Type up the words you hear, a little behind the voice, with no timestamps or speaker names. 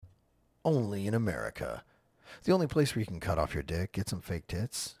Only in America. The only place where you can cut off your dick, get some fake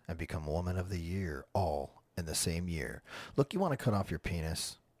tits, and become Woman of the Year, all in the same year. Look, you want to cut off your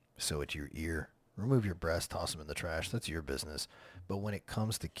penis, sew it to your ear, remove your breast, toss them in the trash. That's your business. But when it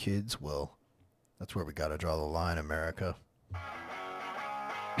comes to kids, well, that's where we gotta draw the line, America.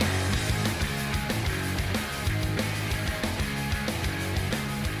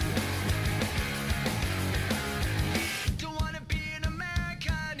 Don't wanna be an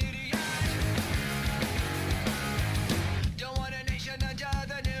American idiot. Don't want a nation under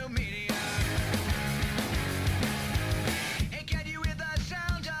the new media. And can you hear the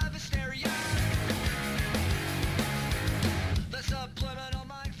sound of hysteria? The subliminal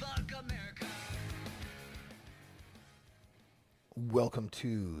mindfuck America. Welcome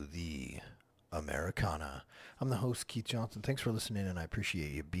to the Americana. I'm the host, Keith Johnson. Thanks for listening, and I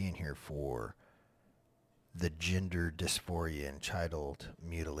appreciate you being here for the gender dysphoria and child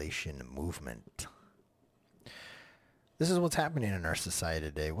mutilation movement. This is what's happening in our society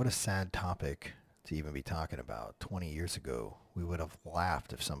today. What a sad topic to even be talking about. 20 years ago, we would have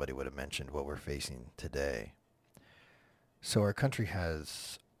laughed if somebody would have mentioned what we're facing today. So our country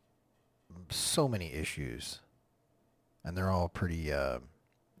has so many issues, and they're all pretty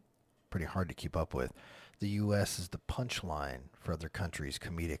hard to keep up with. The U.S. is the punchline for other countries'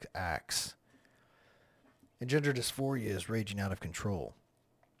 comedic acts. And gender dysphoria is raging out of control.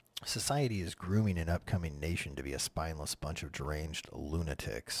 Society is grooming an upcoming nation to be a spineless bunch of deranged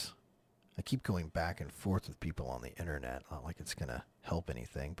lunatics. I keep going back and forth with people on the internet, not like it's going to help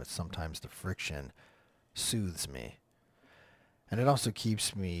anything, but sometimes the friction soothes me. And it also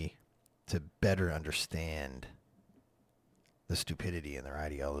keeps me to better understand the stupidity and their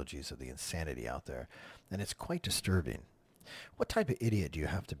ideologies of the insanity out there. And it's quite disturbing. What type of idiot do you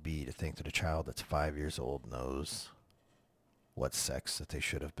have to be to think that a child that's 5 years old knows what sex that they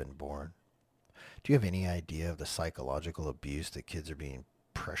should have been born? Do you have any idea of the psychological abuse that kids are being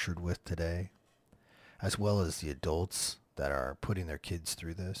pressured with today? As well as the adults that are putting their kids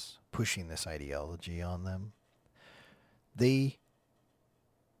through this, pushing this ideology on them. They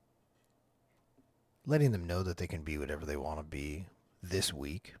letting them know that they can be whatever they want to be this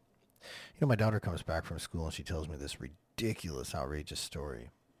week. You know, my daughter comes back from school and she tells me this ridiculous, outrageous story.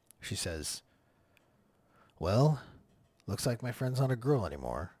 She says, well, looks like my friend's not a girl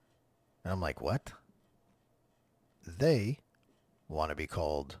anymore. And I'm like, what? They want to be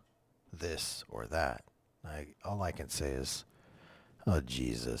called this or that. All I can say is, oh,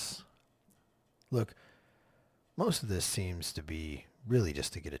 Jesus. Look, most of this seems to be really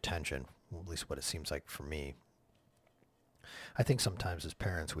just to get attention, at least what it seems like for me. I think sometimes as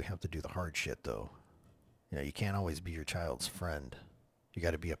parents we have to do the hard shit, though. You know, you can't always be your child's friend. You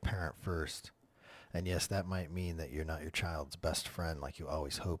got to be a parent first. And yes, that might mean that you're not your child's best friend like you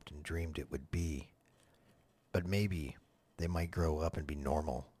always hoped and dreamed it would be. But maybe they might grow up and be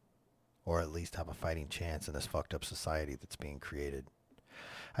normal, or at least have a fighting chance in this fucked up society that's being created.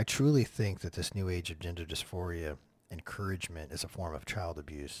 I truly think that this new age of gender dysphoria encouragement is a form of child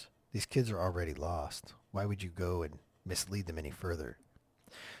abuse. These kids are already lost. Why would you go and mislead them any further?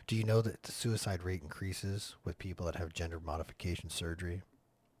 Do you know that the suicide rate increases with people that have gender modification surgery?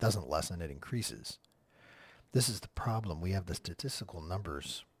 Doesn't lessen, it increases. This is the problem. We have the statistical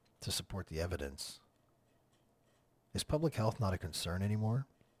numbers to support the evidence. Is public health not a concern anymore?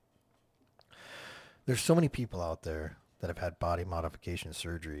 There's so many people out there that have had body modification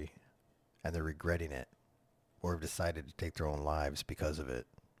surgery and they're regretting it or have decided to take their own lives because of it.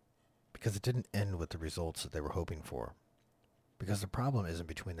 Because it didn't end with the results that they were hoping for. Because the problem isn't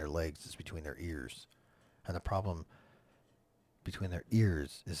between their legs, it's between their ears. And the problem between their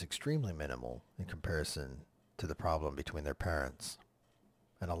ears is extremely minimal in comparison to the problem between their parents.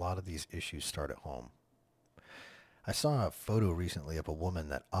 And a lot of these issues start at home. I saw a photo recently of a woman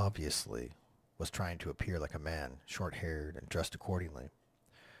that obviously was trying to appear like a man, short-haired and dressed accordingly.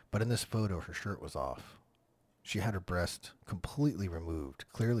 But in this photo, her shirt was off. She had her breast completely removed,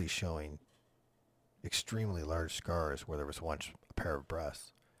 clearly showing extremely large scars where there was once a pair of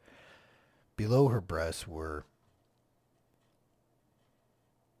breasts. Below her breasts were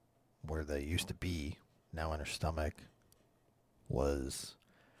where they used to be, now in her stomach, was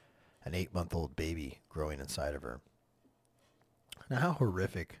an 8-month-old baby growing inside of her. Now, how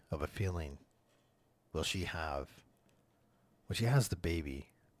horrific of a feeling will she have when she has the baby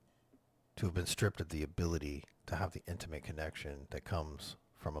to have been stripped of the ability to have the intimate connection that comes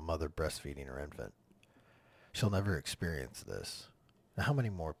from a mother breastfeeding her infant? She'll never experience this. Now, how many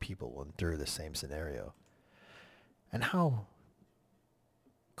more people will endure the same scenario? And how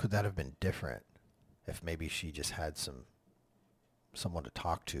could that have been different if maybe she just had some someone to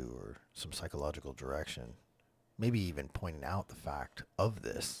talk to or some psychological direction. Maybe even pointing out the fact of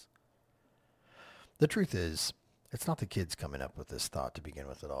this. The truth is, it's not the kids coming up with this thought to begin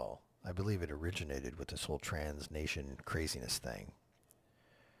with at all. I believe it originated with this whole trans nation craziness thing.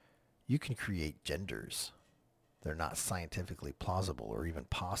 You can create genders. They're not scientifically plausible or even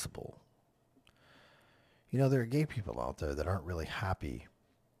possible. You know, there are gay people out there that aren't really happy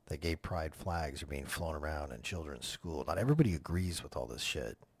that gay pride flags are being flown around in children's school. Not everybody agrees with all this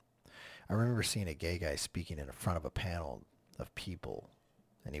shit. I remember seeing a gay guy speaking in front of a panel of people,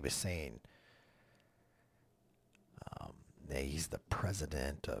 and he was saying he's the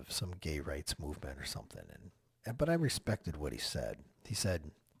president of some gay rights movement or something. But I respected what he said. He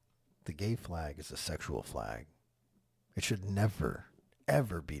said, the gay flag is a sexual flag. It should never,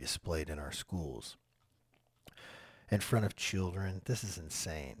 ever be displayed in our schools. In front of children, this is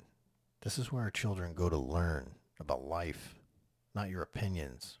insane. This is where our children go to learn about life, not your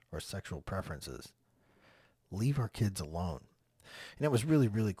opinions or sexual preferences. Leave our kids alone. And it was really,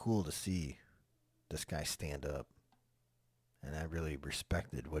 really cool to see this guy stand up. And I really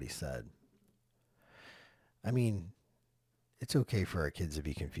respected what he said. I mean, it's okay for our kids to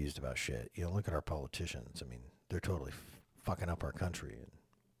be confused about shit. You know, look at our politicians. I mean, they're totally fucking up our country. And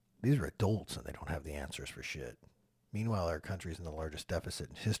these are adults and they don't have the answers for shit. Meanwhile, our country's in the largest deficit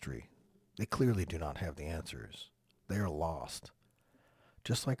in history. They clearly do not have the answers. They are lost.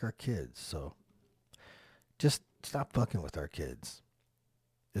 Just like our kids. So just stop fucking with our kids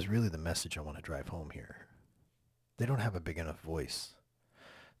is really the message I want to drive home here. They don't have a big enough voice.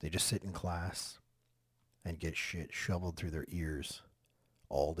 They just sit in class and get shit shoveled through their ears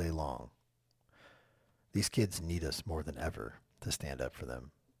all day long. These kids need us more than ever to stand up for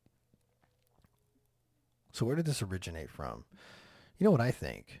them. So where did this originate from? You know what I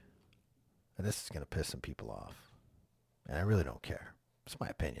think? And this is going to piss some people off. And I really don't care. It's my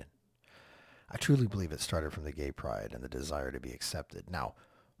opinion. I truly believe it started from the gay pride and the desire to be accepted. Now,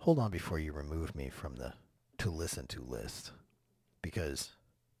 hold on before you remove me from the to listen to list. Because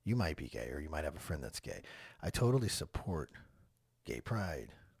you might be gay or you might have a friend that's gay. I totally support gay pride,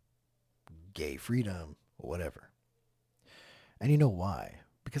 gay freedom, or whatever. And you know why?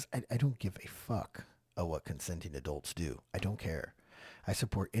 Because I don't give a fuck of what consenting adults do. I don't care. I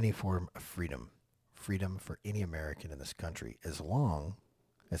support any form of freedom. Freedom for any American in this country, as long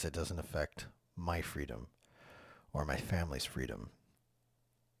as it doesn't affect my freedom or my family's freedom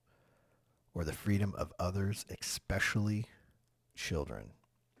or the freedom of others, especially children.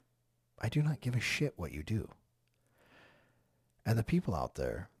 I do not give a shit what you do. And the people out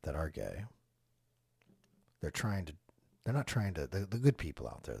there that are gay, they're not trying to, the good people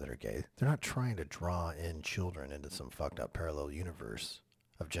out there that are gay, they're not trying to draw in children into some fucked up parallel universe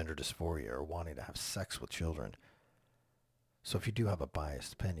of gender dysphoria or wanting to have sex with children. So if you do have a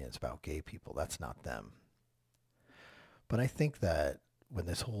biased opinion about gay people, that's not them. But I think that when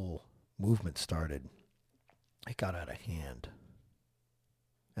this whole movement started, it got out of hand.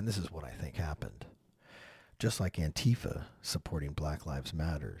 And this is what I think happened. Just like Antifa supporting Black Lives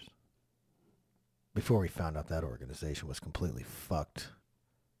Matters. Before we found out that organization was completely fucked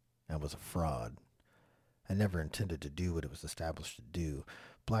and was a fraud and never intended to do what it was established to do,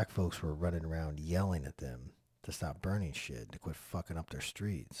 black folks were running around yelling at them to stop burning shit, to quit fucking up their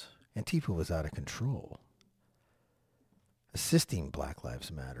streets. Antifa was out of control. Assisting Black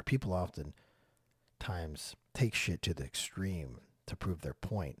Lives Matter. People often times take shit to the extreme to prove their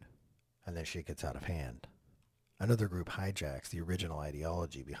point, and then shit gets out of hand. Another group hijacks the original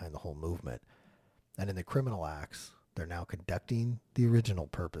ideology behind the whole movement, and in the criminal acts they're now conducting, the original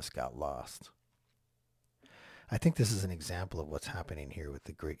purpose got lost. I think this is an example of what's happening here with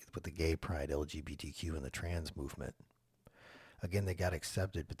the gay pride, LGBTQ, and the trans movement. Again, they got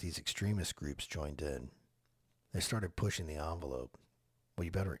accepted, but these extremist groups joined in. They started pushing the envelope. Well,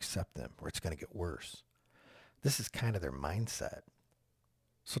 you better accept them or it's going to get worse. This is kind of their mindset.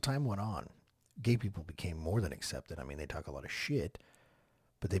 So time went on. Gay people became more than accepted. I mean, they talk a lot of shit,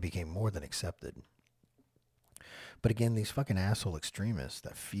 but they became more than accepted. But again, these fucking asshole extremists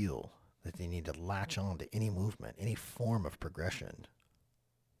that feel that they need to latch on to any movement, any form of progression,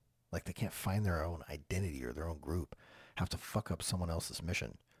 like they can't find their own identity or their own group, have to fuck up someone else's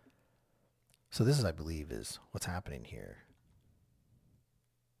mission. So this is, I believe, is what's happening here.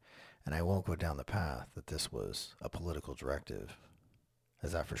 And I won't go down the path that this was a political directive,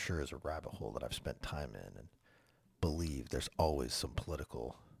 as that for sure is a rabbit hole that I've spent time in and believe there's always some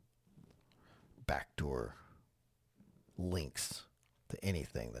political backdoor links to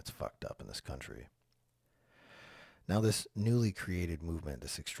anything that's fucked up in this country. Now this newly created movement,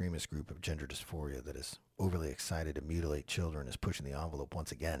 this extremist group of gender dysphoria that is overly excited to mutilate children is pushing the envelope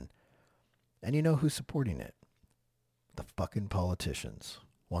once again. And you know who's supporting it? The fucking politicians.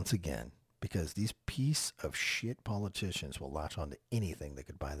 Once again. Because these piece of shit politicians will latch on to anything that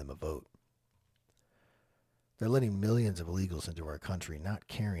could buy them a vote. They're letting millions of illegals into our country, not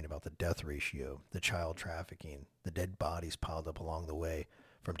caring about the death ratio, the child trafficking, the dead bodies piled up along the way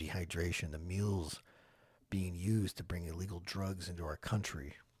from dehydration, the mules being used to bring illegal drugs into our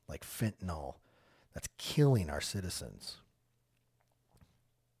country, like fentanyl, that's killing our citizens.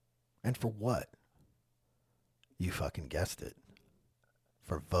 And for what? You fucking guessed it.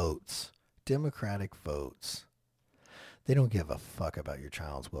 For votes. Democratic votes. They don't give a fuck about your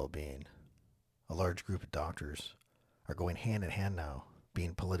child's well-being. A large group of doctors are going hand in hand now,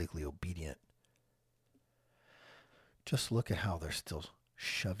 being politically obedient. Just look at how they're still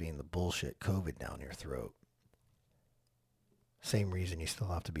shoving the bullshit COVID down your throat. Same reason you still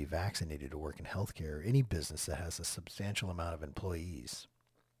have to be vaccinated to work in healthcare or any business that has a substantial amount of employees.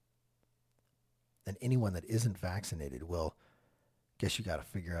 And anyone that isn't vaccinated, well, guess you got to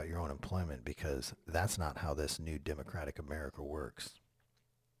figure out your own employment, because that's not how this new democratic America works.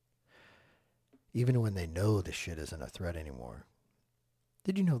 Even when they know this shit isn't a threat anymore.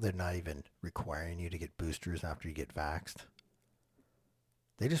 Did you know they're not even requiring you to get boosters after you get vaxxed?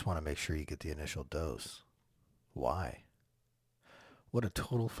 They just want to make sure you get the initial dose. Why? What a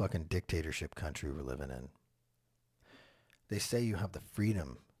total fucking dictatorship country we're living in. They say you have the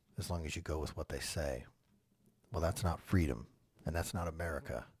freedom as long as you go with what they say. Well, that's not freedom, and that's not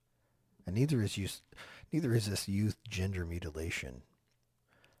America. And neither is this youth gender mutilation.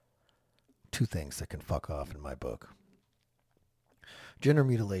 Two things that can fuck off in my book. Gender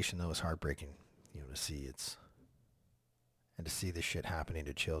mutilation, though, is heartbreaking, to see and to see this shit happening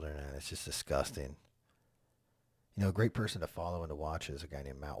to children, and it's just disgusting. A great person to follow and to watch is a guy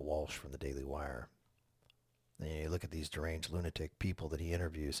named Matt Walsh from the Daily Wire. And you look at these deranged lunatic people that he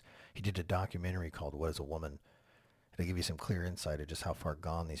interviews. He did a documentary called What is a Woman? It'll give you some clear insight of just how far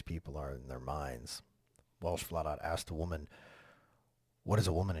gone these people are in their minds. Walsh flat out asked a woman, what is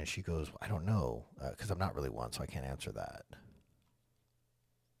a woman? And she goes, I don't know, because I'm not really one, so I can't answer that.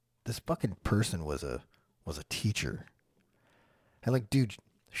 This fucking person was a teacher. And dude,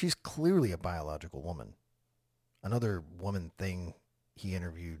 she's clearly a biological woman. Another woman thing he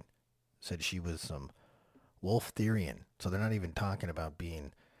interviewed said she was some Wolftherian. So they're not even talking about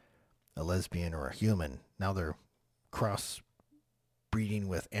being a lesbian or a human. Now they're cross breeding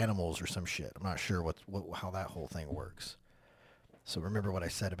with animals or some shit. I'm not sure how that whole thing works. So remember what I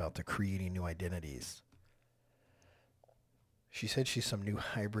said about the creating new identities. She said she's some new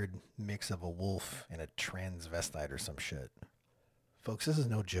hybrid mix of a wolf and a transvestite or some shit. Folks, this is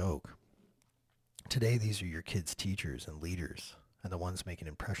no joke. Today, these are your kids' teachers and leaders, and the ones making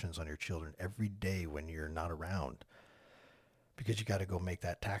impressions on your children every day when you're not around, because you got to go make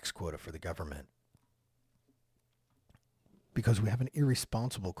that tax quota for the government. Because we have an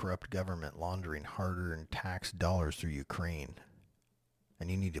irresponsible, corrupt government laundering hard-earned tax dollars through Ukraine, and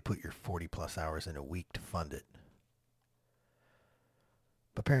you need to put your 40-plus hours in a week to fund it.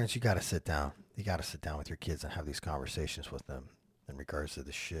 But parents, you got to sit down. You got to sit down with your kids and have these conversations with them in regards to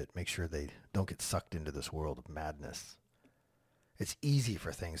this shit. Make sure they don't get sucked into this world of madness. It's easy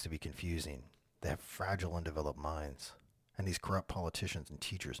for things to be confusing. They have fragile, undeveloped minds. And these corrupt politicians and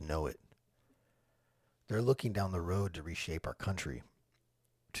teachers know it. They're looking down the road to reshape our country.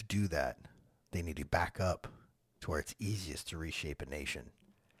 To do that, they need to back up to where it's easiest to reshape a nation.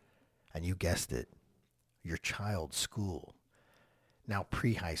 And you guessed it, your child's school. Now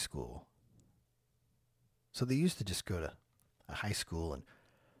pre-high school. So they used to just go to a high school and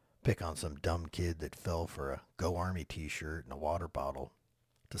pick on some dumb kid that fell for a Go Army t-shirt and a water bottle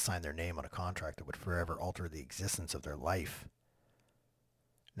to sign their name on a contract that would forever alter the existence of their life.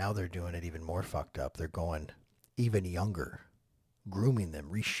 Now they're doing it even more fucked up. They're going even younger, grooming them,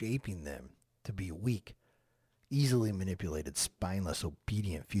 reshaping them to be weak, easily manipulated, spineless,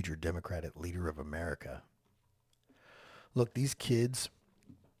 obedient future Democratic leader of America. Look, these kids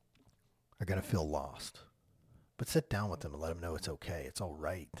are going to feel lost. But sit down with them and let them know it's okay. It's all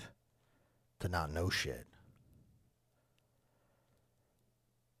right to not know shit.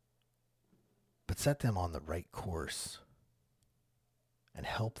 But set them on the right course and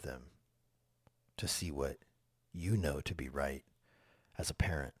help them to see what you know to be right as a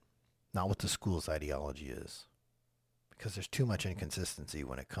parent, not what the school's ideology is. Because there's too much inconsistency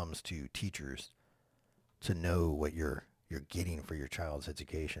when it comes to teachers to know what you're getting for your child's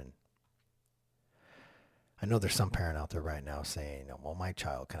education. I know there's some parent out there right now saying, well, my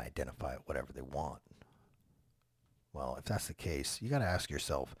child can identify whatever they want. Well, if that's the case, you got to ask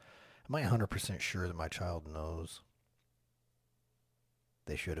yourself, Am I 100% sure that my child knows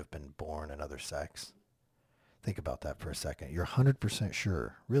they should have been born another sex? Think about that for a second. You're 100%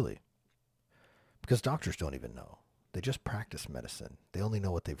 sure, really. Because doctors don't even know. They just practice medicine. They only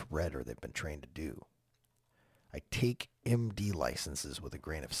know what they've read or they've been trained to do. I take MD licenses with a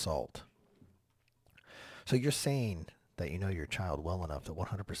grain of salt. So you're saying that you know your child well enough that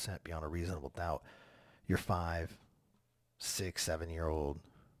 100% beyond a reasonable doubt, your 5, 6, 7-year-old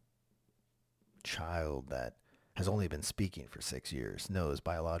child that has only been speaking for 6 years knows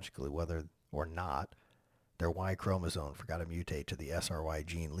biologically whether or not their Y chromosome forgot to mutate to the SRY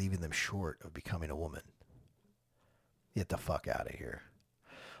gene, leaving them short of becoming a woman. Get the fuck out of here.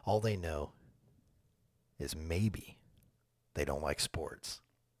 All they know is maybe they don't like sports.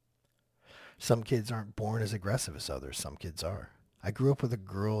 Some kids aren't born as aggressive as others. Some kids are. I grew up with a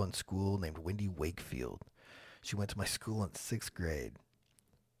girl in school named Wendy Wakefield. She went to my school in 6th grade.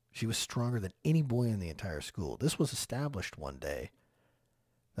 She was stronger than any boy in the entire school. This was established one day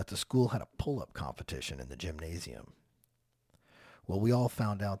that the school had a pull-up competition in the gymnasium. Well, we all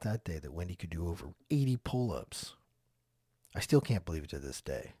found out that day that Wendy could do over 80 pull-ups. I still can't believe it to this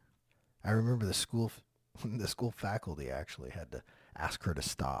day. I remember the school faculty actually had to ask her to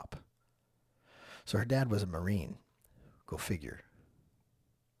stop. So her dad was a Marine. Go figure.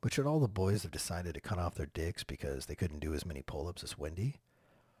 But should all the boys have decided to cut off their dicks because they couldn't do as many pull-ups as Wendy?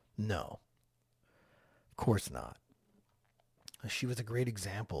 No. Of course not. She was a great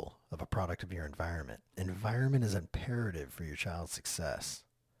example of a product of your environment. Environment is imperative for your child's success.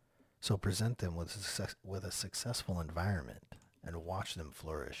 So present them with a successful environment and watch them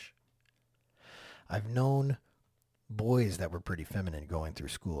flourish. I've known boys that were pretty feminine going through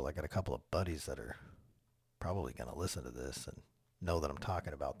school. I got a couple of buddies that are probably going to listen to this and know that I'm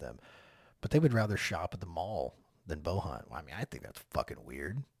talking about them. But they would rather shop at the mall than bow hunt. Well, I mean, I think that's fucking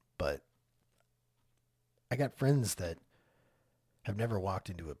weird. But I got friends that have never walked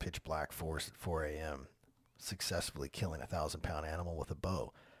into a pitch black forest at 4 a.m. successfully killing a 1,000-pound animal with a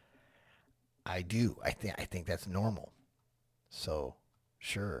bow. I do. I think that's normal. So,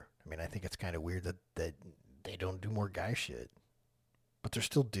 sure. I mean, I think it's kind of weird that they don't do more guy shit. But they're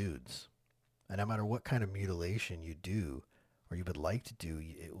still dudes. And no matter what kind of mutilation you do or you would like to do,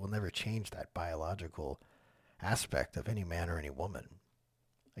 it will never change that biological aspect of any man or any woman.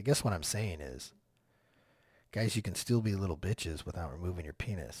 I guess what I'm saying is, guys, you can still be little bitches without removing your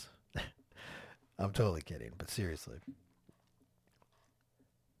penis. I'm totally kidding, but seriously.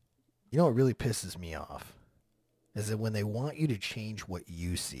 You know what really pisses me off is that when they want you to change what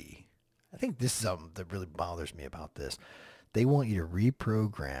you see, I think this is something that really bothers me about this. They want you to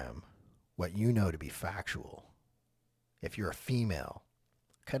reprogram what you know to be factual. If you're a female,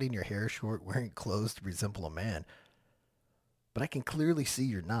 cutting your hair short, wearing clothes to resemble a man, but I can clearly see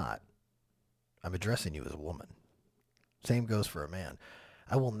you're not. I'm addressing you as a woman. Same goes for a man.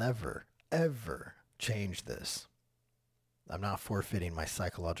 I will never, ever change this. I'm not forfeiting my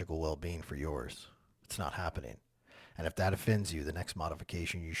psychological well-being for yours. It's not happening. And if that offends you, the next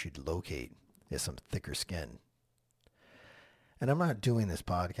modification you should locate is some thicker skin. And I'm not doing this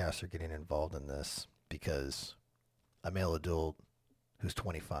podcast or getting involved in this because a male adult who's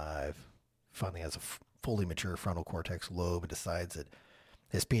 25 finally has a fully mature frontal cortex lobe and decides that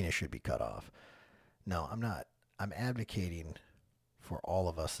his penis should be cut off. No, I'm not. I'm advocating for all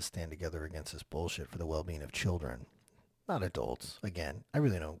of us to stand together against this bullshit for the well-being of children, not adults. Again, I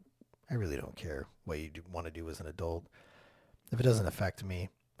really don't care what you want to do as an adult. If it doesn't affect me,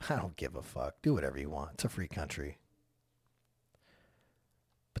 I don't give a fuck. Do whatever you want. It's a free country.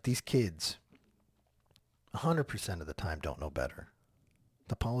 But these kids, 100% of the time, don't know better.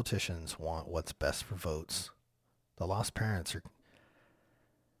 The politicians want what's best for votes. The lost parents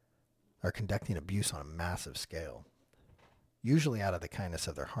are conducting abuse on a massive scale. Usually out of the kindness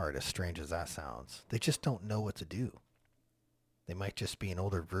of their heart, as strange as that sounds. They just don't know what to do. They might just be an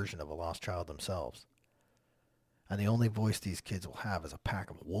older version of a lost child themselves. And the only voice these kids will have is a pack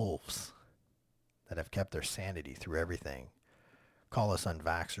of wolves that have kept their sanity through everything. Call us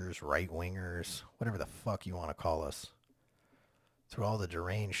unvaxxers, right-wingers, whatever the fuck you want to call us. Through all the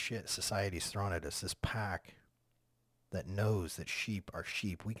deranged shit society's thrown at us, this pack that knows that sheep are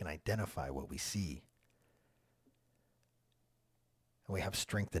sheep, we can identify what we see. And we have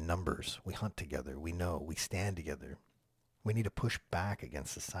strength in numbers. We hunt together. We know. We stand together. We need to push back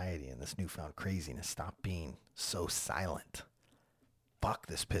against society and this newfound craziness. Stop being so silent. Fuck,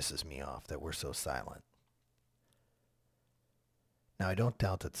 this pisses me off that we're so silent. Now, I don't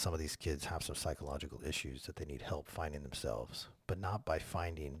doubt that some of these kids have some psychological issues that they need help finding themselves, but not by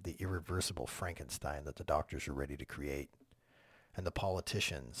finding the irreversible Frankenstein that the doctors are ready to create. and the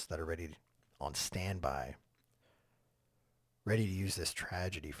politicians that are ready on standby, ready to use this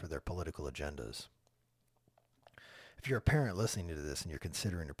tragedy for their political agendas. If you're a parent listening to this and you're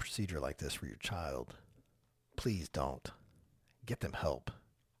considering a procedure like this for your child, please don't. Get them help.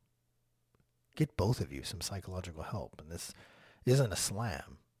 Get both of you some psychological help. And this isn't a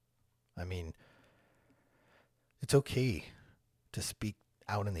slam. I mean, it's okay to speak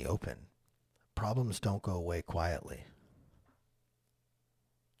out in the open. Problems don't go away quietly.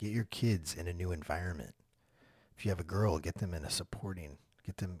 Get your kids in a new environment. If you have a girl, get them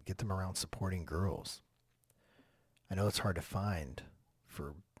around supporting girls. I know it's hard to find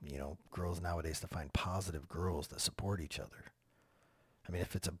for, girls nowadays to find positive girls that support each other. I mean,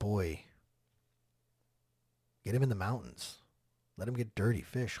 if it's a boy, get him in the mountains. Let him get dirty,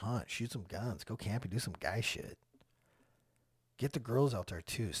 fish, hunt, shoot some guns, go camping, do some guy shit. Get the girls out there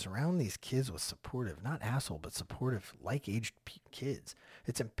too. Surround these kids with supportive, not asshole, but supportive, like-aged kids.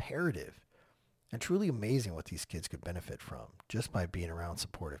 It's imperative and truly amazing what these kids could benefit from just by being around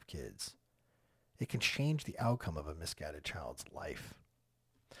supportive kids. It can change the outcome of a misguided child's life.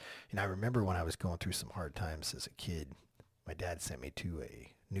 And I remember when I was going through some hard times as a kid, my dad sent me to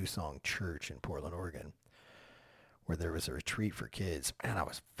a New Song church in Portland, Oregon, where there was a retreat for kids. Man, I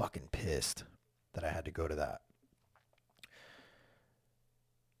was fucking pissed that I had to go to that.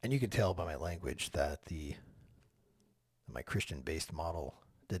 And you can tell by my language that my Christian-based model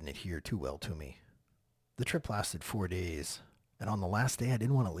didn't adhere too well to me. The trip lasted 4 days, and on the last day, I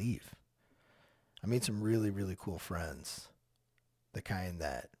didn't want to leave. I made some really, really cool friends, the kind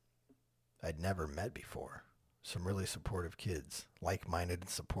that I'd never met before. Some really supportive kids, like-minded and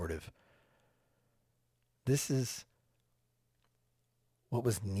supportive. This is what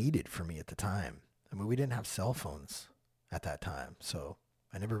was needed for me at the time. I mean, we didn't have cell phones at that time, so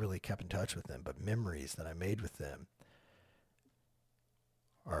I never really kept in touch with them, but memories that I made with them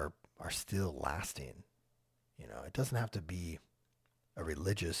are still lasting. It doesn't have to be a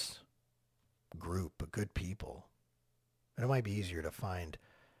religious group, but good people. And it might be easier to find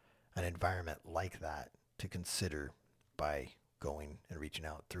an environment like that to consider by going and reaching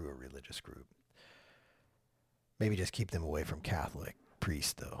out through a religious group. Maybe just keep them away from Catholic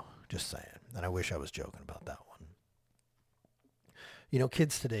priests, though. Just saying. And I wish I was joking about that one.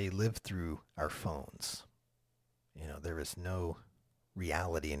 Kids today live through our phones. There is no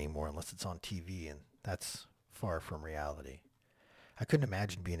reality anymore unless it's on TV, and that's far from reality. I couldn't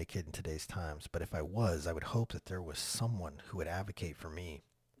imagine being a kid in today's times, but if I was, I would hope that there was someone who would advocate for me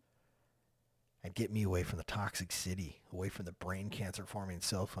and get me away from the toxic city, away from the brain cancer-forming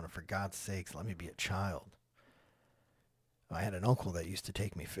cell phone, and for God's sakes, let me be a child. I had an uncle that used to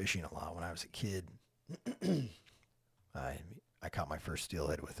take me fishing a lot when I was a kid. I caught my first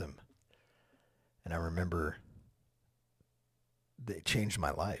steelhead with him. And I remember it changed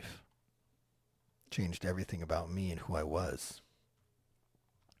my life. Changed everything about me and who I was.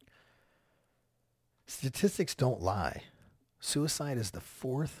 Statistics don't lie. Suicide is the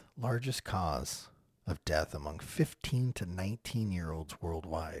fourth largest cause of death among 15 to 19-year-olds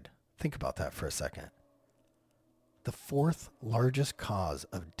worldwide. Think about that for a second. The fourth largest cause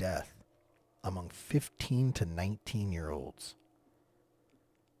of death among 15 to 19-year-olds.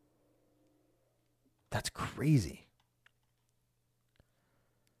 That's crazy.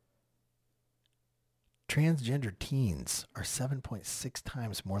 Transgender teens are 7.6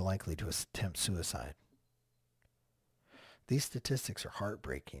 times more likely to attempt suicide. These statistics are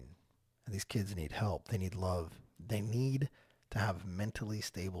heartbreaking, and these kids need help. They need love. They need to have mentally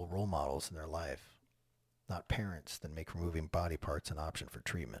stable role models in their life, not parents that make removing body parts an option for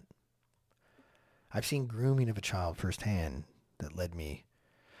treatment. I've seen grooming of a child firsthand that led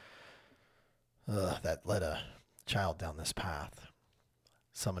a child down this path.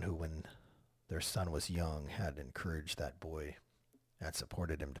 Someone who, when their son was young, had encouraged that boy and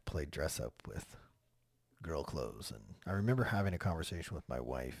supported him to play dress up with girl clothes. And I remember having a conversation with my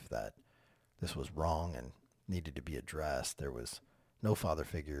wife that this was wrong and needed to be addressed. There was no father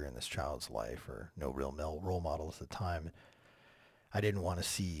figure in this child's life or no real male role model at the time. I didn't want to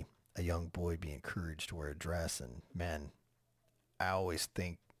see a young boy be encouraged to wear a dress. And man, I always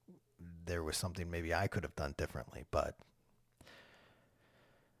think there was something maybe I could have done differently,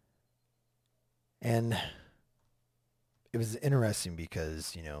 and it was interesting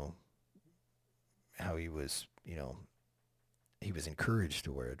because, how he was encouraged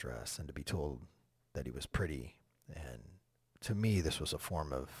to wear a dress and to be told that he was pretty. And to me, this was a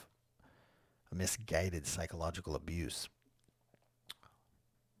form of a misguided psychological abuse.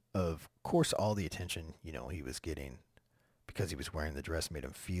 Of course, all the attention, he was getting because he was wearing the dress made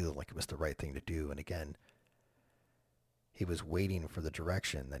him feel like it was the right thing to do. And again, He was waiting for the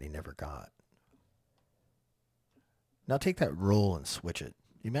direction that he never got. Now take that role and switch it.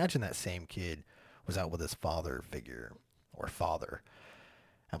 Imagine that same kid was out with his father figure or father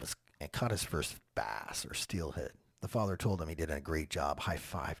and caught his first bass or steelhead. The father told him he did a great job,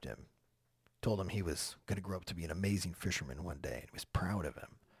 high-fived him, told him he was going to grow up to be an amazing fisherman one day, and he was proud of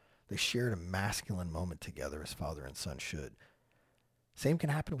him. They shared a masculine moment together as father and son should. Same can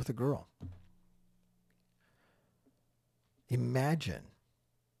happen with a girl. Imagine.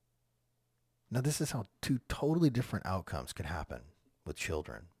 Now this is how two totally different outcomes could happen with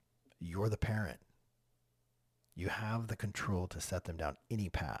children. You're the parent. You have the control to set them down any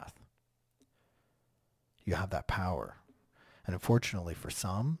path. You have that power. And unfortunately for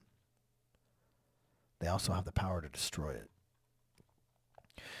some, they also have the power to destroy it.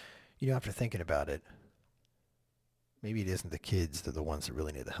 You know, after thinking about it, maybe it isn't the kids that are the ones that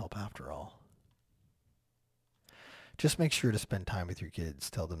really need the help after all. Just make sure to spend time with your kids.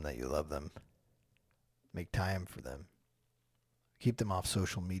 Tell them that you love them. Make time for them. Keep them off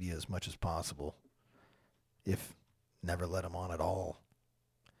social media as much as possible. If never let them on at all.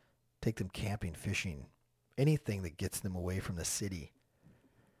 Take them camping, fishing, anything that gets them away from the city.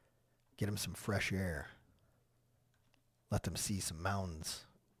 Get them some fresh air. Let them see some mountains.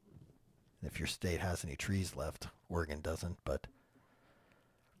 If your state has any trees left, Oregon doesn't, but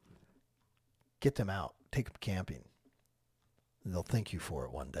get them out. Take them camping. They'll thank you for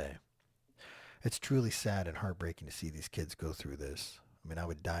it one day. It's truly sad and heartbreaking to see these kids go through this. I mean, I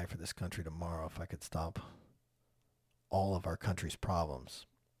would die for this country tomorrow if I could stop all of our country's problems.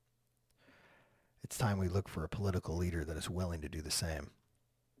 It's time we look for a political leader that is willing to do the same.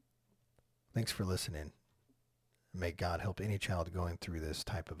 Thanks for listening. May God help any child going through this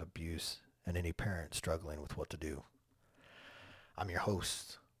type of abuse and any parent struggling with what to do. I'm your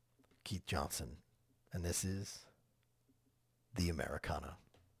host, Keith Johnson, and this is The Americana.